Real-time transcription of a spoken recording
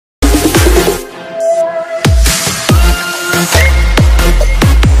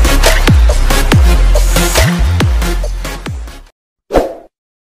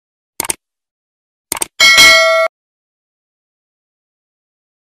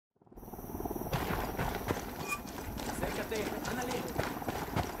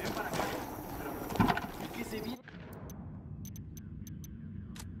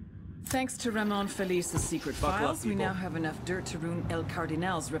Thanks to Ramon Felice's secret files, we now have enough dirt to ruin El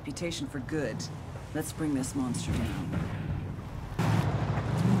Cardinal's reputation for good. Let's bring this monster down.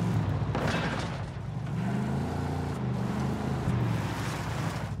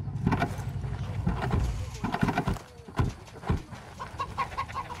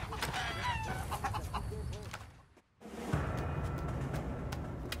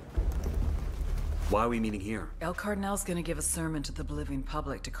 Why are we meeting here? El Cardinal's gonna give a sermon to the Bolivian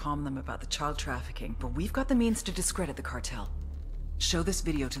public to calm them about the child trafficking, but we've got the means to discredit the cartel. Show this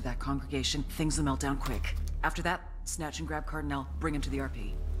video to that congregation, things will melt down quick. After that, snatch and grab Cardinal, bring him to the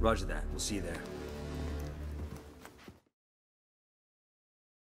RP. Roger that. We'll see you there.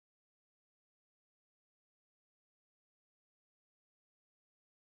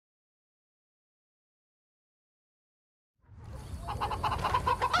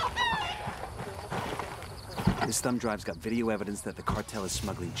 This thumb drive's got video evidence that the cartel is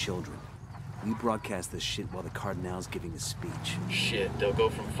smuggling children. We broadcast this shit while the Cardinal's giving a speech. Shit, they'll go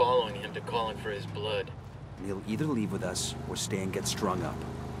from following him to calling for his blood. And he'll either leave with us or stay and get strung up.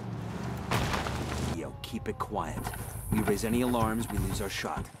 Yo, keep it quiet. We raise any alarms, we lose our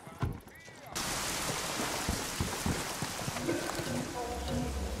shot.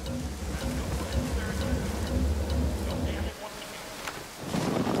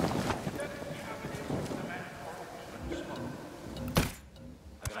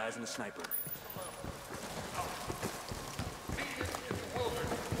 Eyes on the sniper.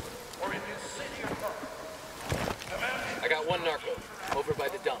 I got one narco, over by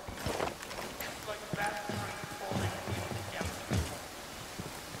the dump.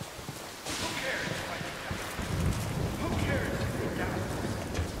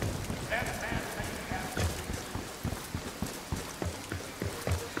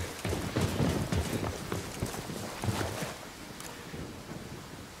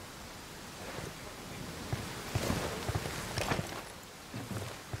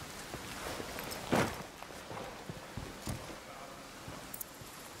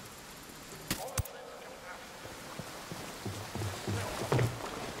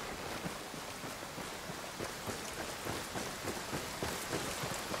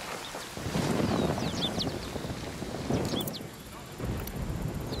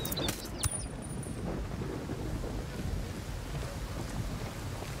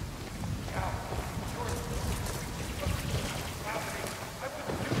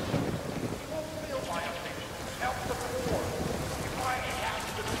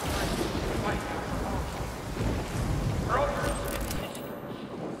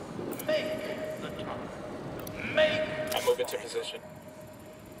 To position.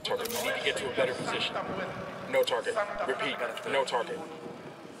 Target, we need to get to a better position. No target. Repeat, no target.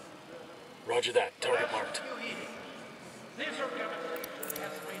 Roger that. Target marked. We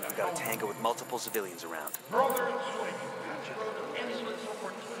got a tango with multiple civilians around.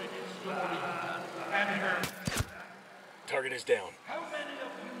 Target is down. How many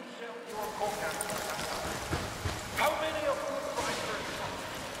of you sell your cocaine? How many of you buy her truck?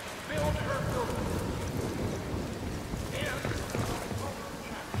 Build her building?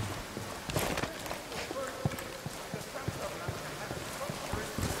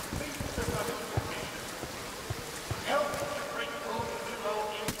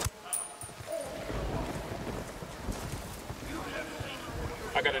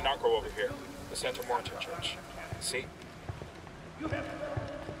 I got a narco over here. The Santa Martin Church. See?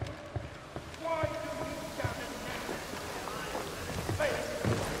 Why do you got it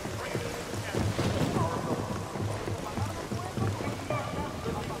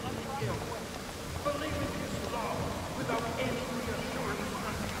believing his law without any reassurance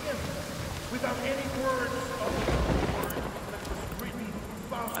from him, without any words of the word that was written.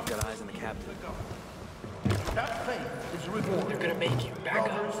 I've got eyes on the captain. That faith is rewarded. They're gonna make you back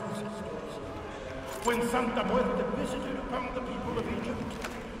Brothers up. and sisters. When Santa Muerte visited upon the people of Egypt,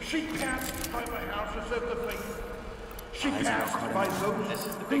 she passed by the houses of the faith. She passed by those This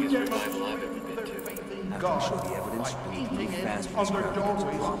is the who biggest revival I've ever demonstrated been their to. faith in After God we show the evidence, by we'll painting move it fast on and their scrap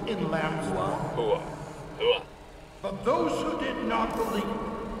doorways in lamb's wool. Hooah. Hooah. But those who did not believe,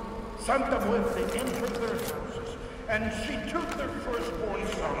 Santa Muerte entered their houses, and she took their firstborn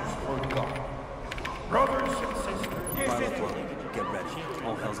sons for God. Brothers and sisters, Pilot flow. Get ready.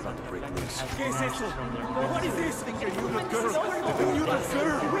 All hell's about to break loose. ¿Qué es eso? What is this? You the girl. You the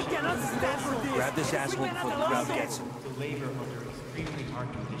girl. We cannot stand for this. Grab this asshole before the crowd gets him. To labor under extremely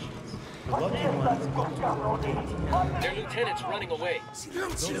hard conditions. The lucky ones go to World 8. Their lieutenant's running away.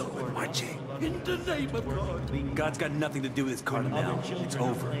 Chill, Marche. In the name of God. God's got nothing to do with this Cardinal. It's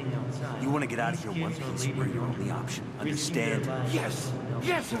over. You want to get out of here one piece, we're your only option. Understand? Yes,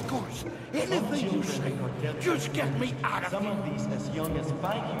 yes, of course. Anything you say. Just get me out of Some here. of these as young as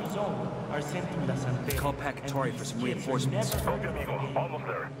 5 years old are sent to La Santera. Call Pacatory for some reinforcements. Almost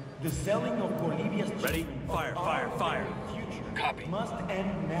there. The selling of Bolivia's Ready? children Fire, for fire, our fire. very future Copy. must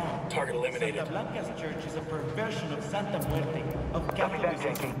end now. Target eliminated. Santa Blanca's church is a perversion of Santa Muerte, of Catholicism,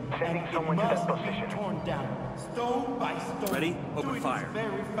 Yankee. and Sending it someone to that must be position. torn down, stone by stone. Ready? Open to its fire.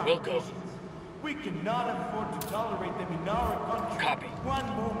 very We'll go. foundations. We cannot afford to tolerate them in our country. Copy. One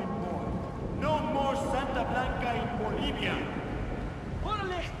moment more. No more Santa Blanca in Bolivia.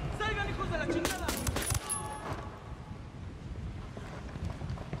 ¡Órale! ¡Salgan, hijos de la chingada!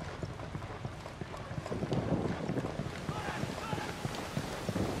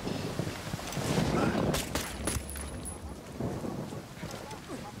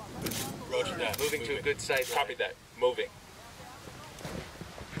 Roger that. Moving to a good site. Copy that. Moving.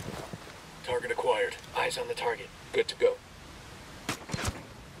 Target acquired. Eyes on the target. Good to go.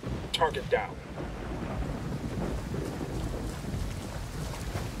 Target down.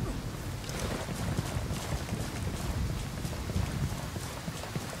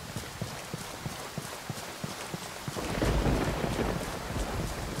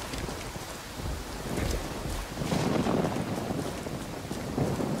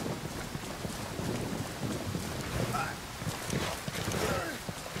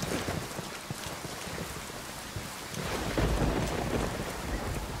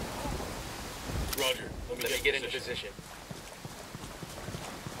 Roger. Let me get into position.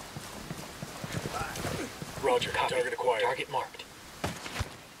 Roger. Copy. Target acquired. Target marked.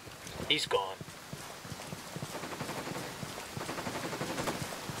 He's gone.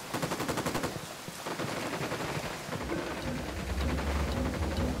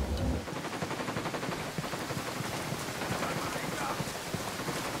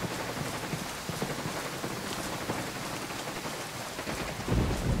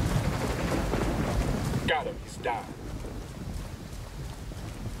 Got him. He's down.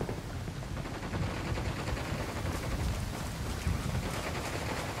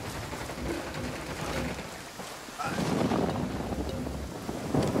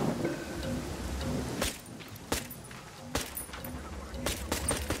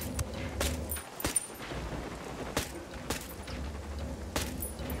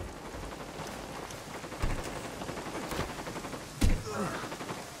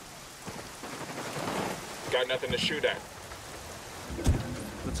 Got nothing to shoot at.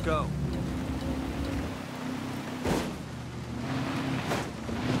 Let's go.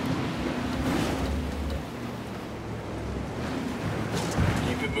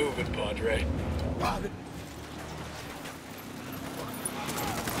 Keep it moving, Padre.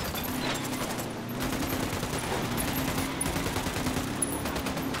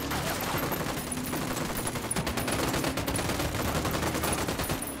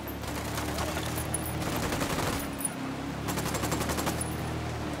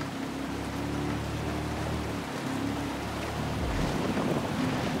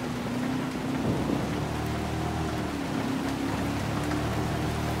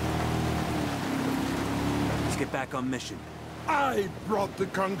 Let's get back on mission. I brought the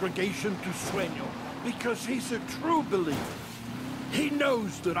congregation to Sueño because he's a true believer. He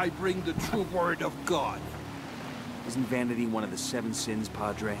knows that I bring the true word of God. Isn't vanity one of the 7 sins,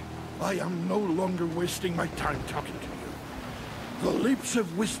 Padre? I am no longer wasting my time talking to you. The lips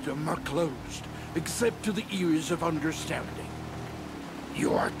of wisdom are closed, except to the ears of understanding.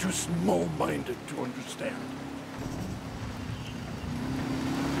 You are too small-minded to understand.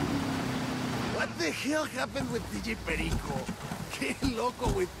 What the hell happened with DJ Perico? Que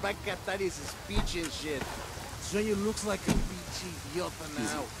loco with Pacatari's speech and shit. Sueño looks like a bitchy idiota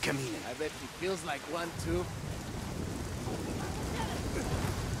now. Camina. I bet he feels like one too.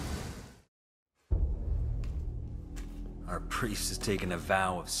 Our priest has taken a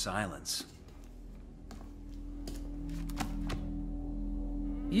vow of silence.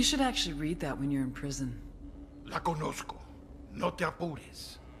 You should actually read that when you're in prison. La conozco. No te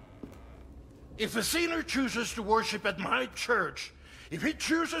apures. If a sinner chooses to worship at my church, if he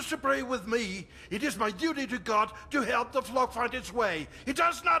chooses to pray with me, it is my duty to God to help the flock find its way. It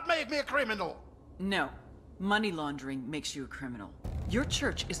does not make me a criminal. No. Money laundering makes you a criminal. Your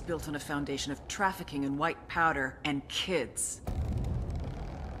church is built on a foundation of trafficking in white powder and kids.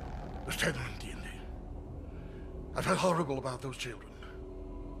 Usted no entiende. I felt horrible about those children.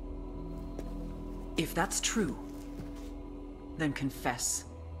 If that's true, then confess.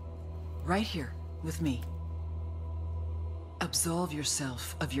 Right here, with me. Absolve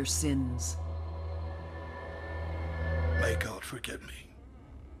yourself of your sins. May God forgive me.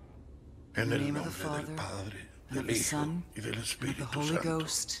 In En the el name of the nombre del Father, Padre, and of del the Hijo, Son, y del and of the Espíritu Holy Santo.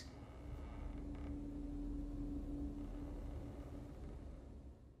 Ghost.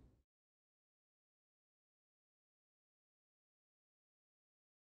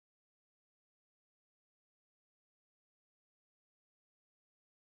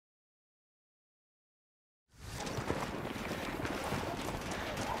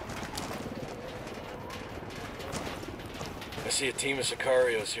 I see a team of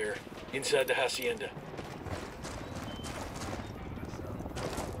Sicarios here, inside the hacienda.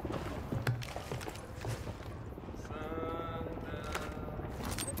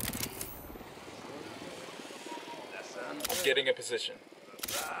 I'm getting a position.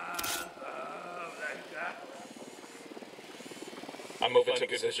 I'm moving to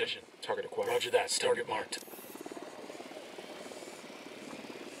position. Target acquired. Roger that. Target marked.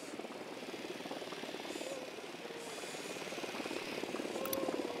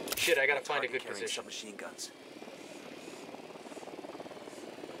 Shit, I gotta find a good position. Submachine guns.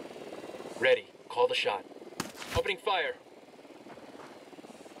 Ready. Call the shot. Opening fire.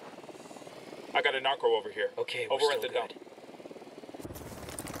 I got a narco over here. Okay, we're over at the dump.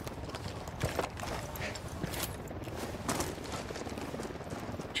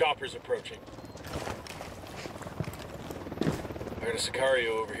 Chopper's approaching. I got a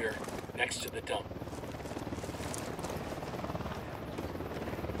Sicario over here, next to the dump.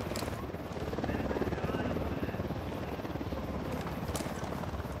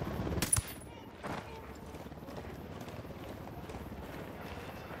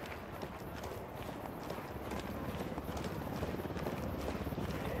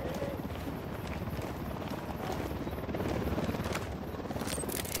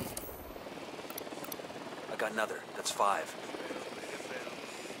 Got another. That's 5.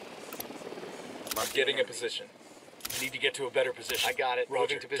 I'm getting a position. Need to get to a better position. I got it.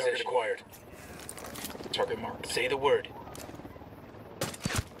 Roger. To position. Target acquired. Target marked. Say the word.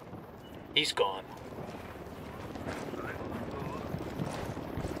 He's gone.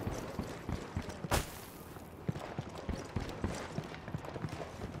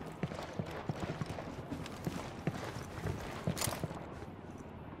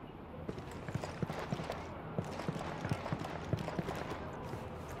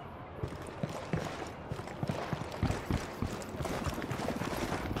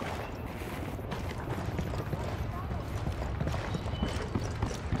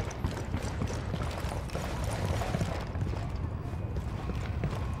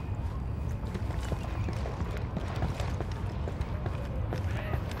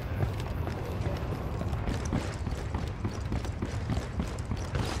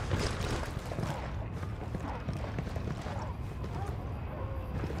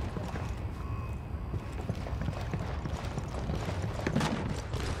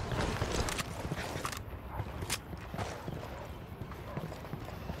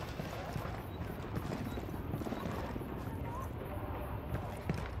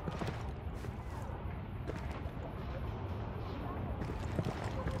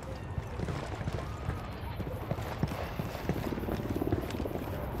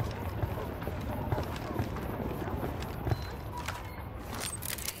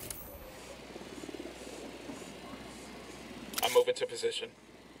 Move into position.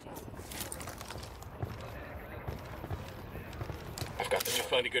 I've got them.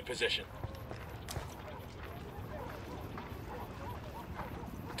 Find a good position.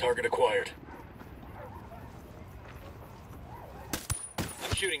 Target acquired.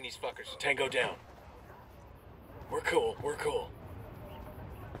 I'm shooting these fuckers. Tango down. We're cool. We're cool.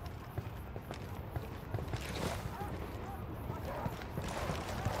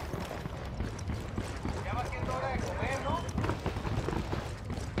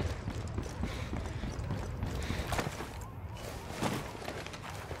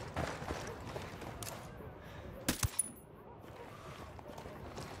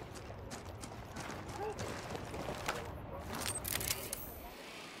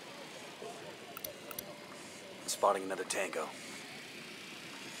 Spotting another tango.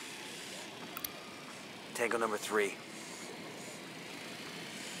 Tango number 3.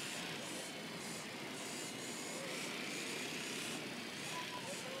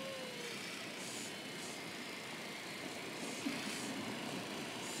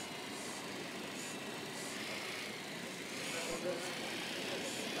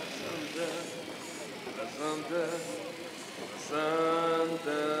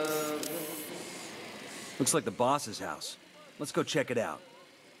 Looks like the boss's house. Let's go check it out.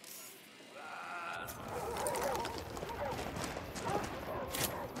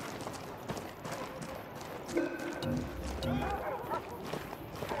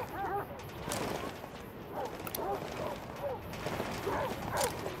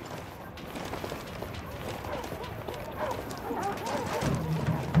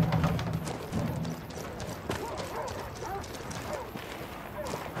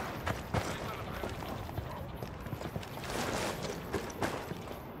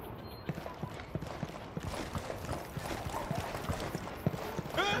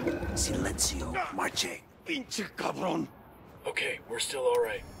 Silencio. Marche. Pinche cabrón. Okay, we're still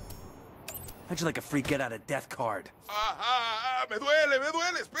alright. How'd you like a free get-out-of-death card? Me duele, me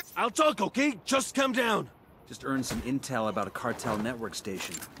duele. I'll talk, okay? Just calm down. Just earned some intel about a cartel network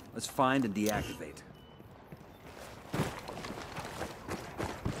station. Let's find and deactivate.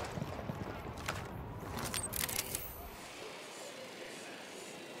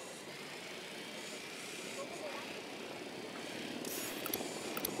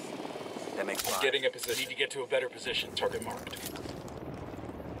 That makes five. Getting a position. Need to get to a better position. Target marked.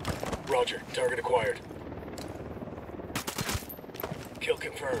 Roger. Target acquired. Kill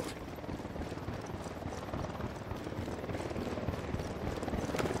confirmed.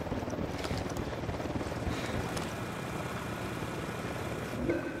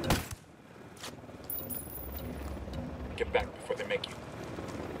 Get back before they make you.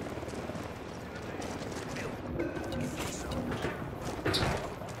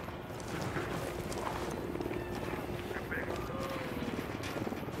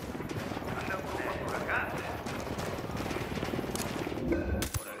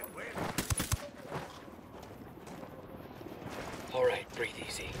 All right, breathe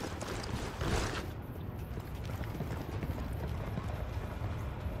easy.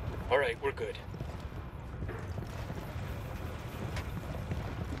 All right, we're good.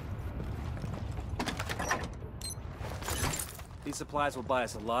 These supplies will buy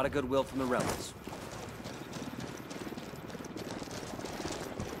us a lot of goodwill from the rebels.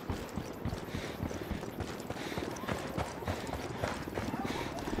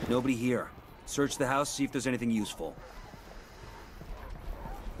 Nobody here. Search the house, see if there's anything useful.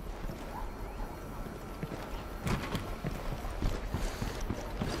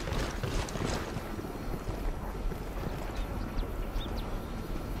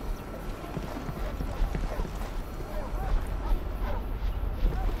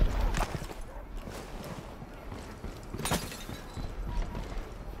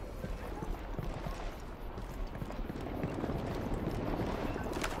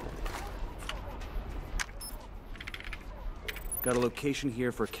 Got a location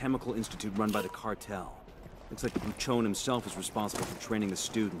here for a chemical institute run by the cartel. Looks like the Buchon himself is responsible for training the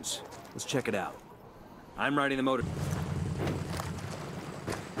students. Let's check it out. I'm riding the motor.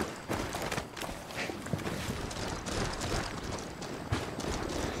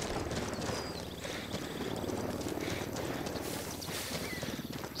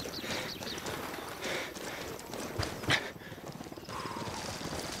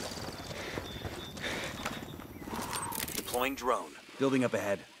 Deploying drone. Building up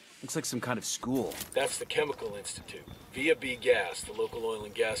ahead. Looks like some kind of school. That's the Chemical Institute. Via B Gas, the local oil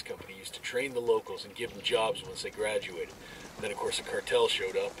and gas company, used to train the locals and give them jobs once they graduated. And then, of course, the cartel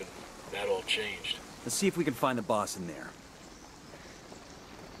showed up, and that all changed. Let's see if we can find the boss in there.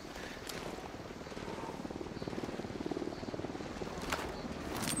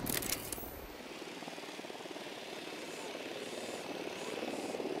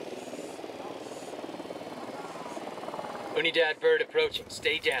 Unidad bird approaching.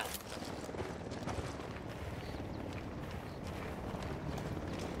 Stay down.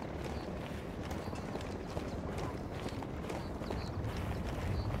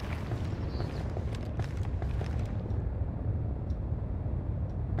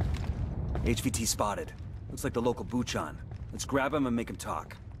 HVT spotted. Looks like the local Buchon. Let's grab him and make him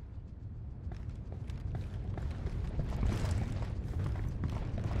talk.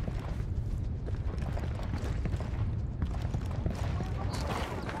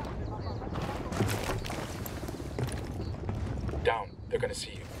 Down. They're gonna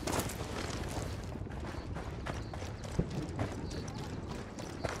see you.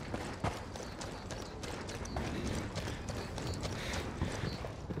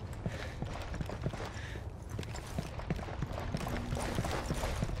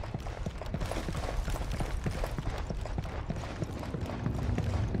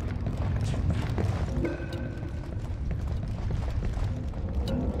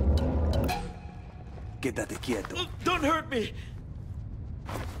 Quédate quieto. Don't hurt me!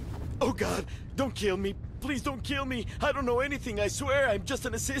 Oh God, don't kill me. Please don't kill me. I don't know anything, I swear. I'm just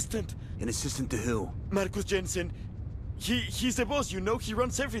an assistant. An assistant to who? Marcus Jensen. He's the boss, you know? He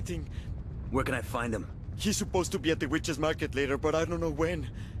runs everything. Where can I find him? He's supposed to be at the Witch's Market later, but I don't know when.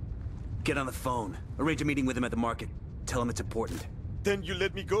 Get on the phone. Arrange a meeting with him at the market. Tell him it's important. Then you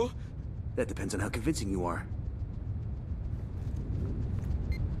let me go? That depends on how convincing you are.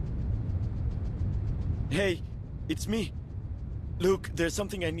 Hey, it's me. Look, there's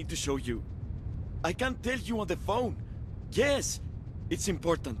something I need to show you. I can't tell you on the phone. Yes, it's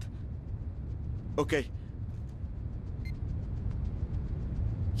important. Okay.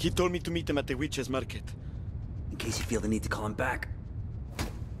 He told me to meet him at the Witch's Market. In case you feel the need to call him back.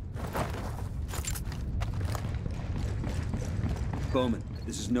 Bowman,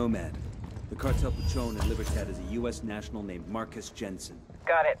 this is Nomad. The cartel patron in Libertad is a U.S. national named Marcus Jensen.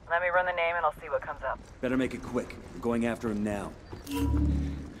 Got it. Let me run the name and I'll see what comes up. Better make it quick. We're going after him now.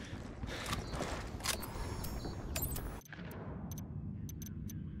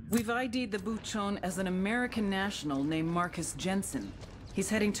 We've ID'd the Buchon as an American national named Marcus Jensen. He's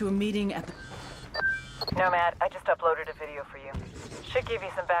heading to a meeting at the... Nomad, I just uploaded a video for you. Should give you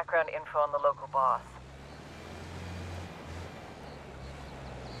some background info on the local boss.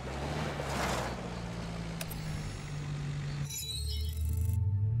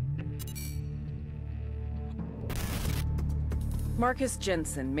 Marcus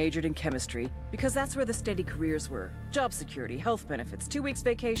Jensen majored in chemistry because that's where the steady careers were. Job security, health benefits, 2 weeks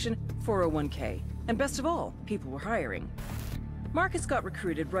vacation, 401k. And best of all, people were hiring. Marcus got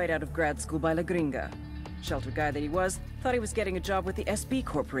recruited right out of grad school by La Gringa. Sheltered guy that he was, thought he was getting a job with the SB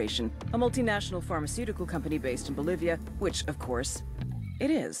Corporation, a multinational pharmaceutical company based in Bolivia, which, of course,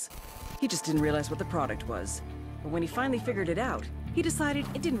 it is. He just didn't realize what the product was. But when he finally figured it out, he decided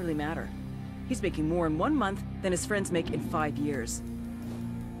it didn't really matter. He's making more in 1 month than his friends make in 5 years.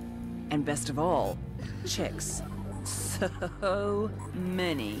 And best of all, chicks. So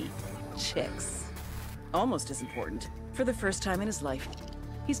many chicks. Almost as important, for the first time in his life,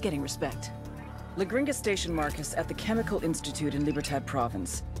 he's getting respect. La Gringa stationed Marcus at the Chemical Institute in Libertad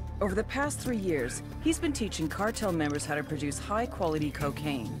province. Over the past 3 years, he's been teaching cartel members how to produce high-quality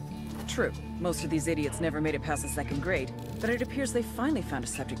cocaine. True, most of these idiots never made it past the 2nd grade, but it appears they finally found a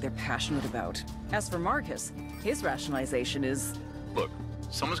subject they're passionate about. As for Marcus, his rationalization is... Look,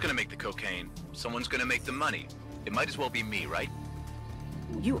 someone's gonna make the cocaine, someone's gonna make the money. It might as well be me, right?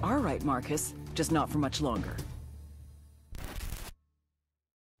 You are right, Marcus, just not for much longer.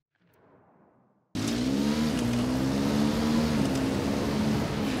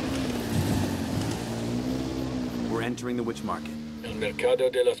 We're entering the Witch Market. El Mercado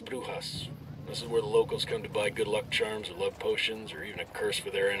de las Brujas. This is where the locals come to buy good luck charms or love potions or even a curse for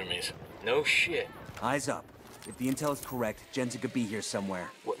their enemies. No shit. Eyes up. If the intel is correct, Jensen could be here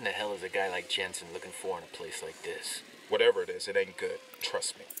somewhere. What in the hell is a guy like Jensen looking for in a place like this? Whatever it is, it ain't good.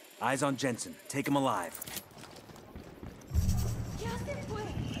 Trust me. Eyes on Jensen. Take him alive.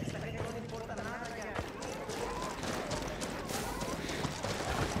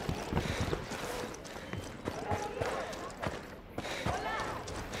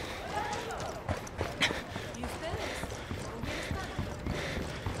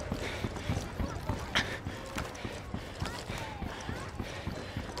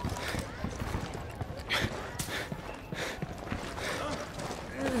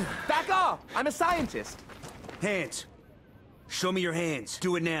 Back off! I'm a scientist. Hands. Show me your hands.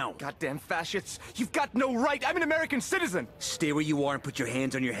 Do it now. Goddamn fascists. You've got no right. I'm an American citizen. Stay where you are and put your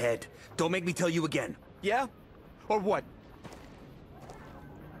hands on your head. Don't make me tell you again. Yeah? Or what?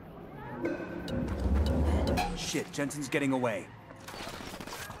 Shit, Jensen's getting away.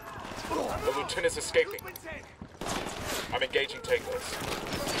 The lieutenant's escaping. I'm engaging tanglers.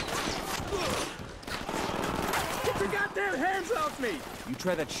 Get your goddamn hands off me! You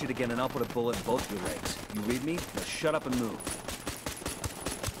try that shit again and I'll put a bullet in both your legs. You read me? Now shut up and move.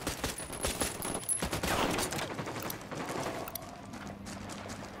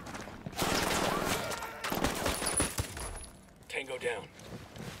 Tango down.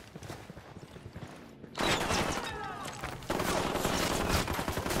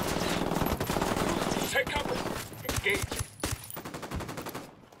 Take cover. Engage.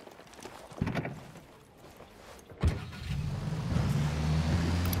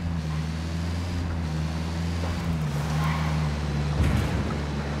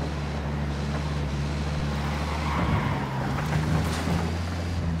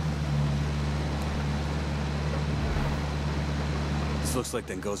 This looks like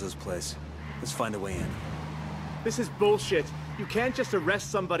Dengozo's place. Let's find a way in. This is bullshit. You can't just arrest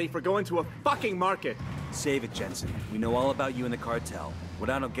somebody for going to a fucking market. Save it, Jensen. We know all about you and the cartel. What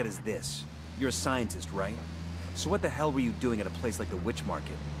I don't get is this. You're a scientist, right? So what the hell were you doing at a place like the Witch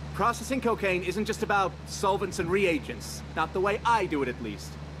Market? Processing cocaine isn't just about solvents and reagents. Not the way I do it, at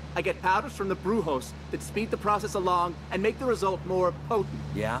least. I get powders from the brujos that speed the process along and make the result more potent.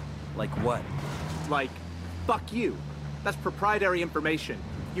 Yeah? Like what? Like, fuck you. That's proprietary information.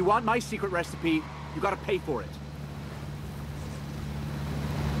 You want my secret recipe, you gotta pay for it.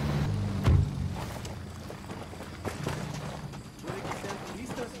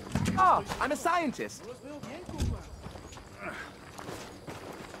 Oh, I'm a scientist.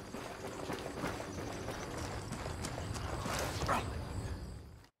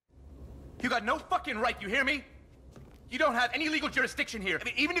 You got no fucking right, you hear me? You don't have any legal jurisdiction here. I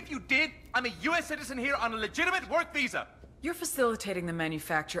mean, even if you did, I'm a US citizen here on a legitimate work visa. You're facilitating the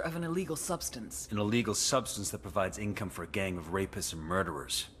manufacture of an illegal substance. An illegal substance that provides income for a gang of rapists and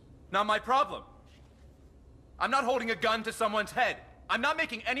murderers. Not my problem. I'm not holding a gun to someone's head. I'm not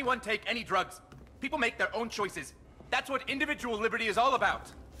making anyone take any drugs. People make their own choices. That's what individual liberty is all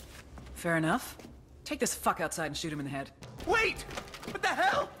about. Fair enough. Take this fuck outside and shoot him in the head. Wait! What the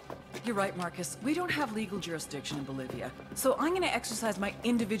hell? You're right, Marcus. We don't have legal jurisdiction in Bolivia. So I'm gonna exercise my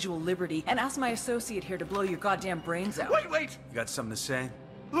individual liberty and ask my associate here to blow your goddamn brains out. Wait! You got something to say?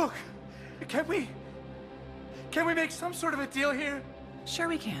 Look, can we make some sort of a deal here? Sure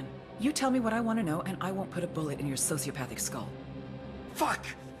we can. You tell me what I want to know and I won't put a bullet in your sociopathic skull. Fuck!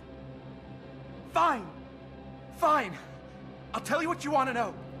 Fine. Fine. I'll tell you what you want to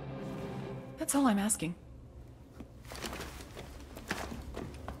know. That's all I'm asking.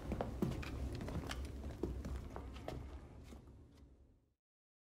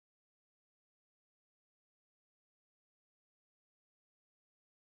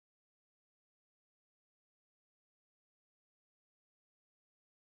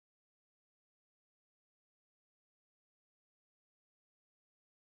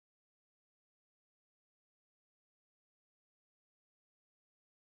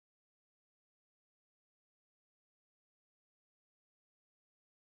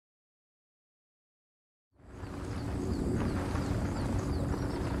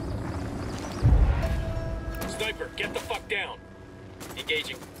 Sniper, get the fuck down.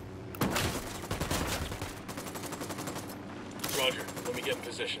 Engaging. Roger, let me get in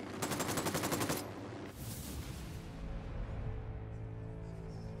position.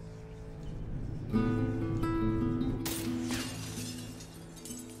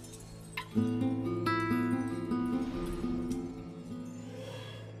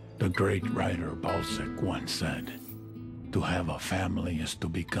 The great writer Balzac once said, "To have a family is to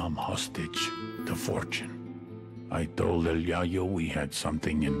become hostage to fortune." I told El Yayo we had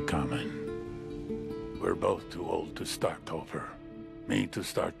something in common. We're both too old to start over. Me to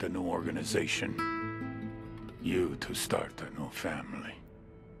start a new organization. You to start a new family.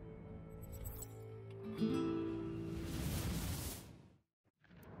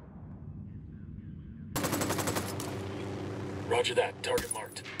 Roger that. Target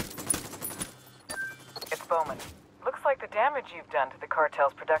marked. It's Bowman. Looks like the damage you've done to the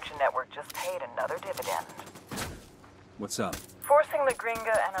cartel's production network just paid another dividend. What's up? Forcing the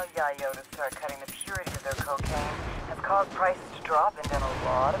Gringa and El Yayo to start cutting the purity of their cocaine has caused prices to drop and done a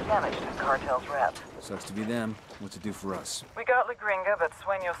lot of damage to the cartel's rep. Sucks to be them. What's it do for us? We got La Gringa, but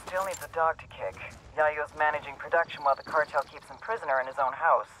Sueño still needs a dog to kick. Yayo's managing production while the cartel keeps him prisoner in his own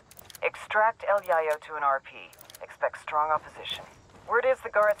house. Extract El Yayo to an RP. Expect strong opposition. Word is the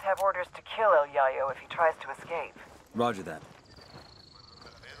guards have orders to kill El Yayo if he tries to escape. Roger that.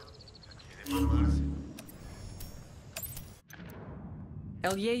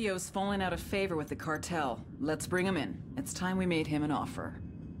 El Yayo's fallen out of favor with the cartel. Let's bring him in. It's time we made him an offer.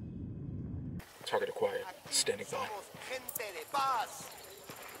 Target acquired. Standing by.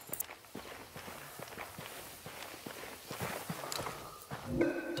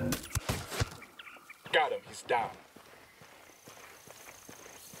 Got him. He's down.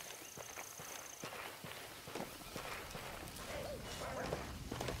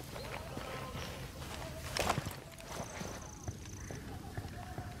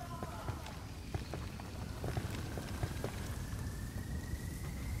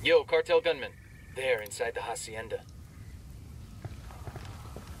 Yo, cartel gunman. There, inside the hacienda.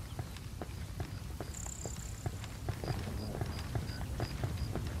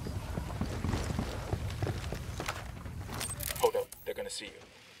 Hold up. They're gonna see you.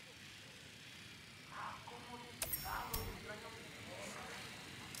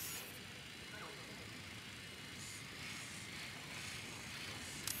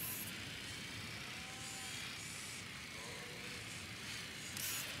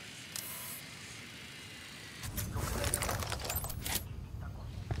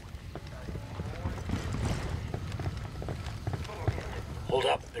 Hold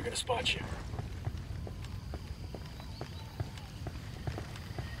up, they're gonna spot you.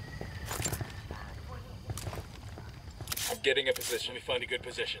 I'm getting a position. Let me find a good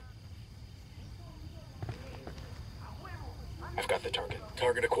position. I've got the target.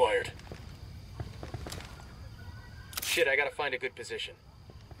 Target acquired. Shit, I gotta find a good position.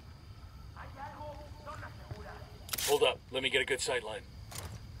 Hold up, let me get a good sight line.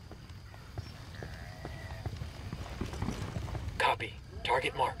 Copy.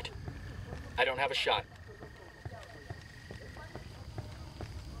 Target marked. I don't have a shot.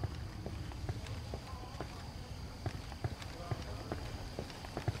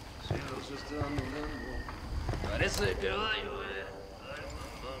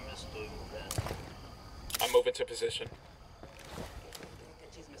 I'm moving to position.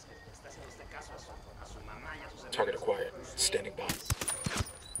 Target acquired. Standing by.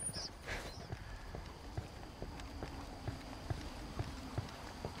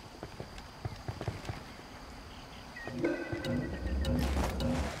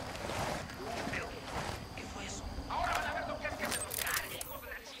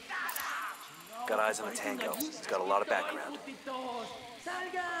 Got eyes on a tango. It's got a lot of background.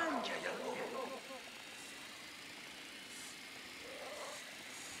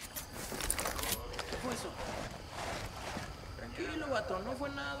 Tranquilo, vato, no fue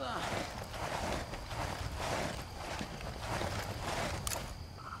nada.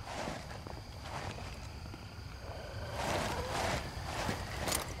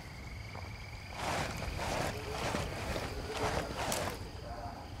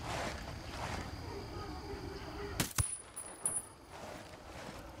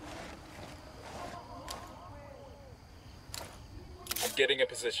 I'm getting a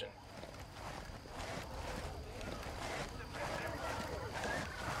position.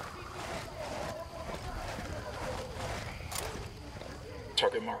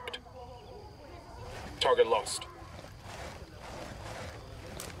 Target marked. Target lost.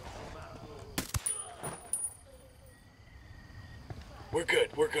 We're good,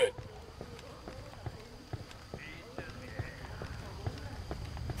 we're good.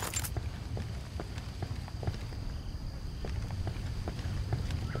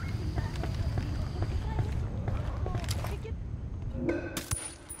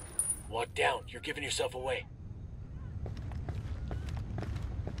 Walk down, you're giving yourself away.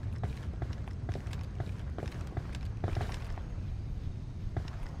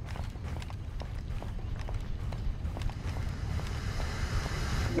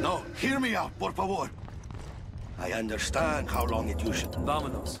 No, hear me out, por favor. I understand how long it usually...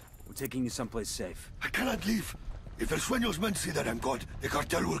 Vámonos. We're taking you someplace safe. I cannot leave. If El Sueños men see that I'm good, the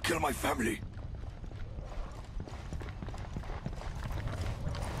cartel will kill my family.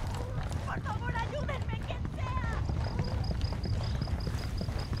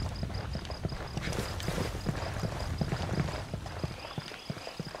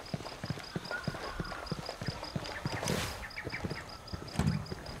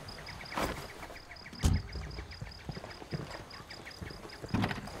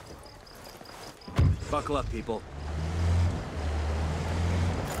 Buckle up, people.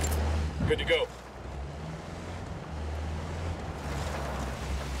 Good to go.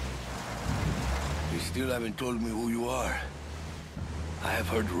 You still haven't told me who you are. I have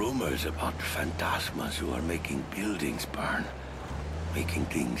heard rumors about phantasmas who are making buildings burn, making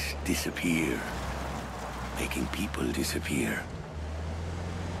things disappear, making people disappear.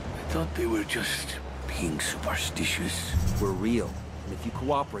 I thought they were just being superstitious. We're real, and if you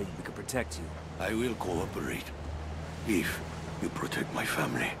cooperate, we can protect you. I will cooperate. If you protect my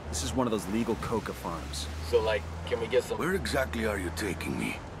family. This is one of those legal coca farms. So, like, can we get some... Where exactly are you taking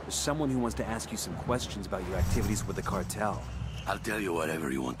me? There's someone who wants to ask you some questions about your activities with the cartel. I'll tell you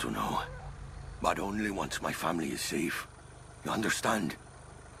whatever you want to know. But only once my family is safe. You understand?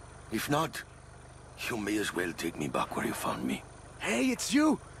 If not, you may as well take me back where you found me. Hey, it's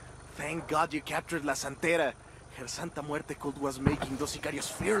you! Thank God you captured La Santera. Her Santa Muerte cult was making those sicarios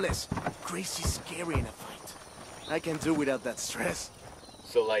fearless. Crazy scary in a fight. I can do without that stress.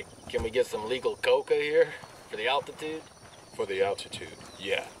 So, like, can we get some legal coca here? For the altitude? For the altitude,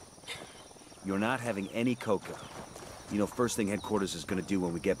 yeah. You're not having any coca. You know, first thing headquarters is gonna do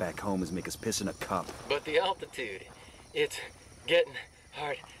when we get back home is make us piss in a cup. But the altitude, it's getting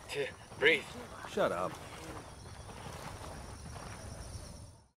hard to breathe. Shut up.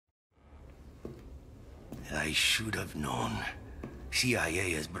 I should have known.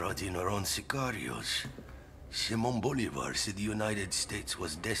 CIA has brought in our own sicarios. Simon Bolivar said the United States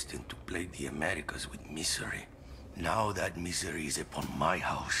was destined to plague the Americas with misery. Now that misery is upon my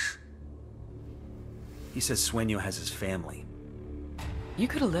house. He says Sueño has his family. You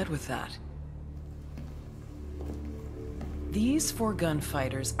could have led with that. These 4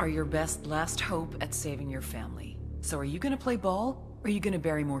 gunfighters are your best last hope at saving your family. So are you gonna play ball, or are you gonna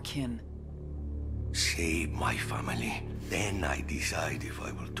bury more kin? Save my family. Then I decide if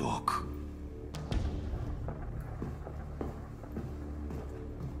I will talk.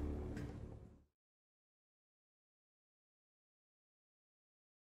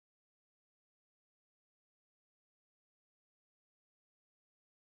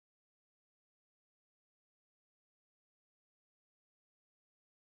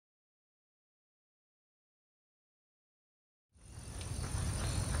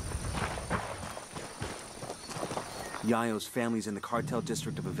 Yayo's family's in the cartel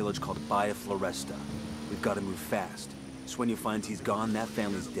district of a village called Bahia Floresta. We've got to move fast. Sueño finds he's gone, that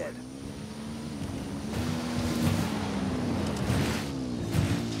family's dead.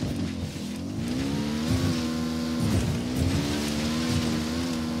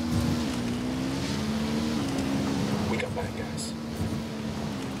 We got bad guys.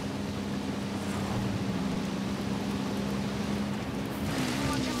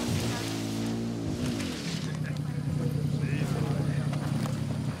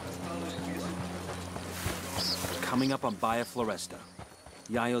 Coming up on Bahia Floresta.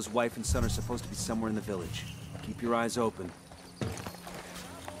 Yayo's wife and son are supposed to be somewhere in the village. Keep your eyes open.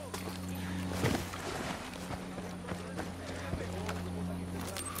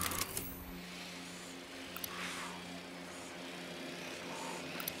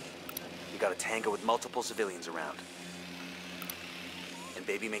 We got a tango with multiple civilians around. And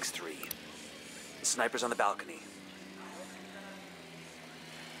baby makes 3. The sniper's on the balcony.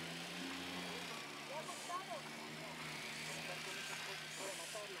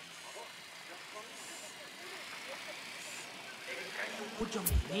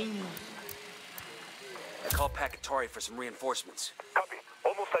 I called Pacatory for some reinforcements. Copy.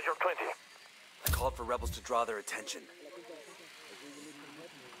 Almost at your 20. I called for rebels to draw their attention.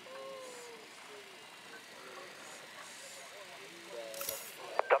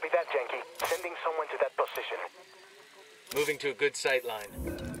 Copy that, Yankee. Sending someone to that position. Moving to a good sight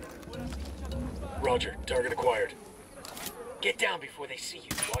line. Roger. Target acquired. Get down before they see you.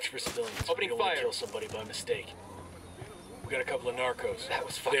 Watch for civilians. Opening We don't want to fire. kill somebody by mistake. We got a couple of narcos. That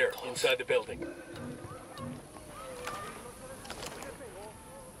was fucking there, close. inside the building.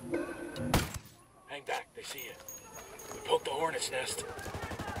 Hang back. They see you. We poked the hornet's nest.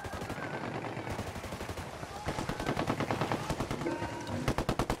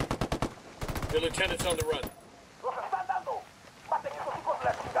 The lieutenant's on the run.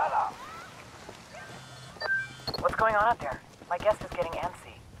 What's going on out there? My guest is getting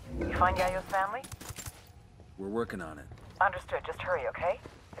antsy. You find Yayo's family? We're working on it. Understood. Just hurry, okay?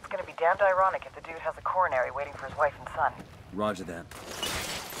 It's gonna be damned ironic if the dude has a coronary waiting for his wife and son. Roger that.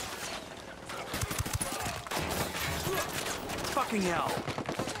 Fucking hell!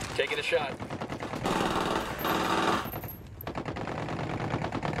 Taking a shot.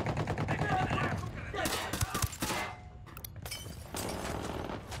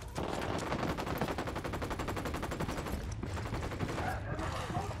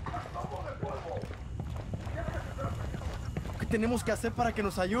 ¿Qué tenemos que hacer para que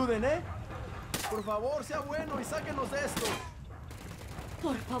nos ayuden, eh? Por favor, sea bueno y sáquenos de esto.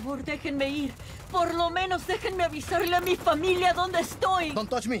 Por favor, déjenme ir. Por lo menos déjenme avisarle a mi familia dónde estoy. Don't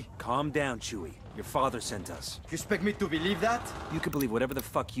touch me. Calm down, Chewie. Your father sent us. You expect me to believe that? You can believe whatever the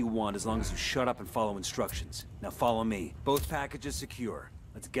fuck you want as long as you shut up and follow instructions. Now follow me. Both packages secure.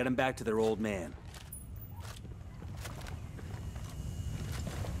 Let's get them back to their old man.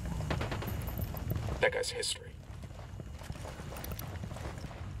 That guy's history.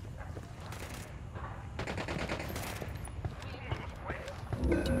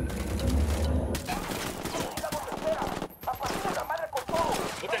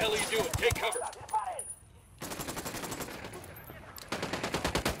 What the hell are you doing? Take cover.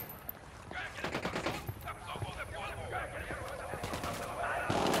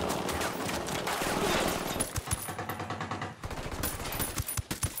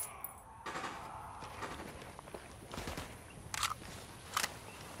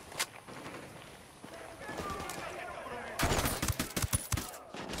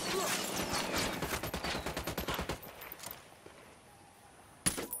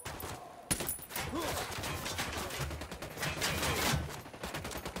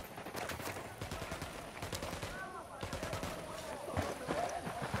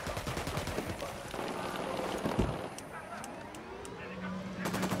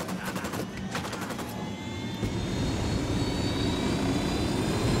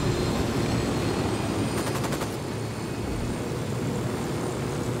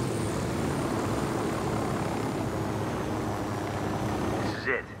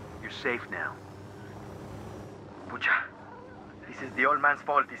 Safe now. Pucha, this is the old man's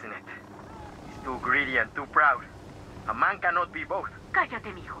fault, isn't it? He's too greedy and too proud. A man cannot be both.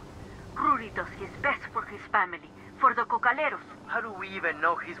 Cállate, mijo. Rudy does his best for his family, for the cocaleros. How do we even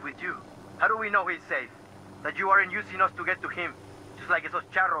know he's with you? How do we know he's safe? That you aren't using us to get to him, just like esos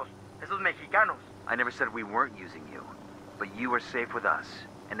charros, esos mexicanos. I never said we weren't using you, but you are safe with us,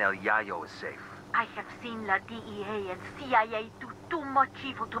 and El Yayo is safe. I have seen La DEA and CIA do too much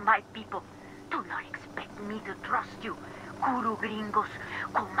evil to my people. Do not expect me to trust you, Kuru gringos,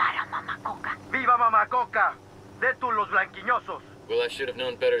 Kumara Mamacoca. Viva Mamacoca! De tu los blanquiñosos. Well, I should have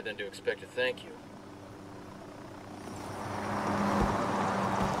known better than to expect a thank you.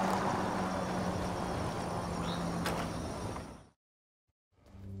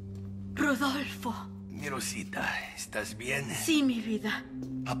 Rodolfo. Mi Rosita, ¿estás bien? Sí, mi vida.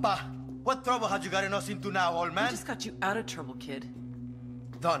 Papa, what trouble had you gotten us into now, old man? We just got you out of trouble, kid.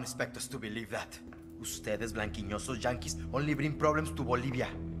 Don't expect us to believe that. Ustedes, blanquiñosos yankees, only bring problems to Bolivia.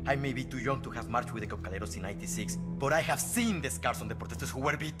 I may be too young to have marched with the Cocaleros in '96, but I have seen the scars on the protesters who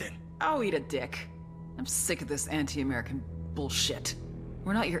were beaten. Oh, eat a dick. I'm sick of this anti-American bullshit.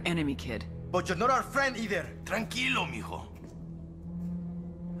 We're not your enemy, kid. But you're not our friend either. Tranquilo, mijo.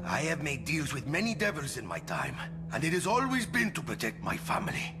 I have made deals with many devils in my time, and it has always been to protect my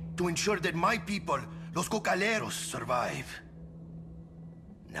family, to ensure that my people, los Cocaleros, survive.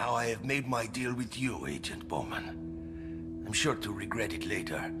 Now I have made my deal with you, Agent Bowman. I'm sure to regret it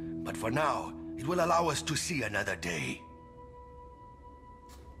later, but for now, it will allow us to see another day.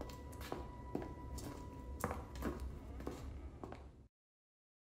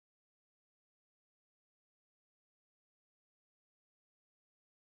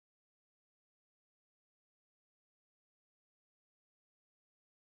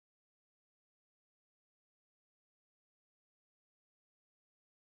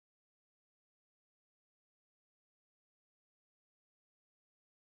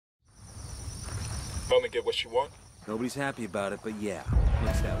 Bowman get what you want? Nobody's happy about it, but yeah,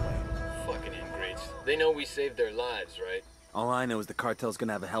 looks that way. Fucking ingrates. They know we saved their lives, right? All I know is the cartel's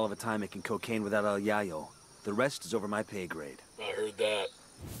gonna have a hell of a time making cocaine without El Yayo. The rest is over my pay grade. I heard that.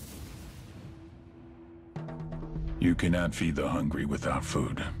 You cannot feed the hungry without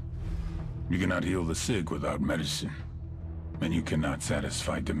food. You cannot heal the sick without medicine. And you cannot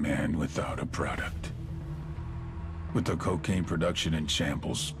satisfy demand without a product. With the cocaine production in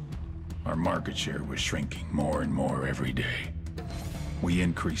shambles, our market share was shrinking more and more every day. We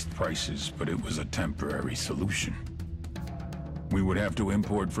increased prices, but it was a temporary solution. We would have to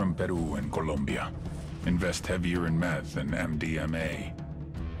import from Peru and Colombia, invest heavier in meth and MDMA,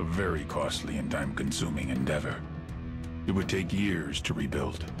 a very costly and time-consuming endeavor. It would take years to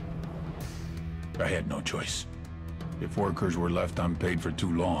rebuild. I had no choice. If workers were left unpaid for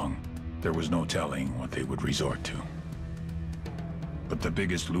too long, there was no telling what they would resort to. But the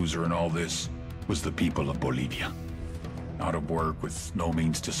biggest loser in all this was the people of Bolivia. Out of work with no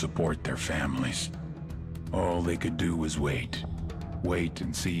means to support their families. All they could do was wait. Wait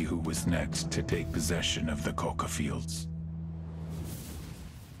and see who was next to take possession of the coca fields.